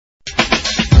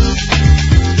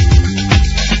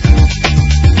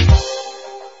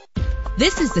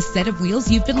This is the set of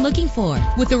wheels you've been looking for,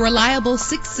 with a reliable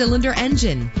 6-cylinder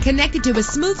engine connected to a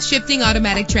smooth shifting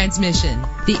automatic transmission.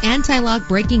 The anti-lock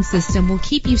braking system will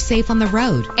keep you safe on the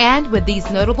road. And with these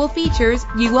notable features,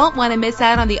 you won't want to miss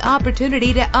out on the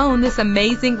opportunity to own this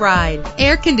amazing ride.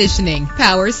 Air conditioning,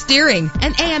 power steering,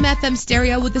 an AM/FM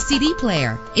stereo with a CD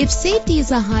player. If safety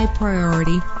is a high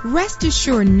priority, rest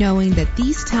assured knowing that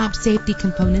these top safety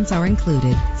components are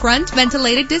included. Front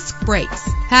ventilated disc brakes,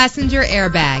 passenger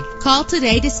airbag. Call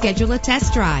today to schedule a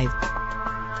test drive.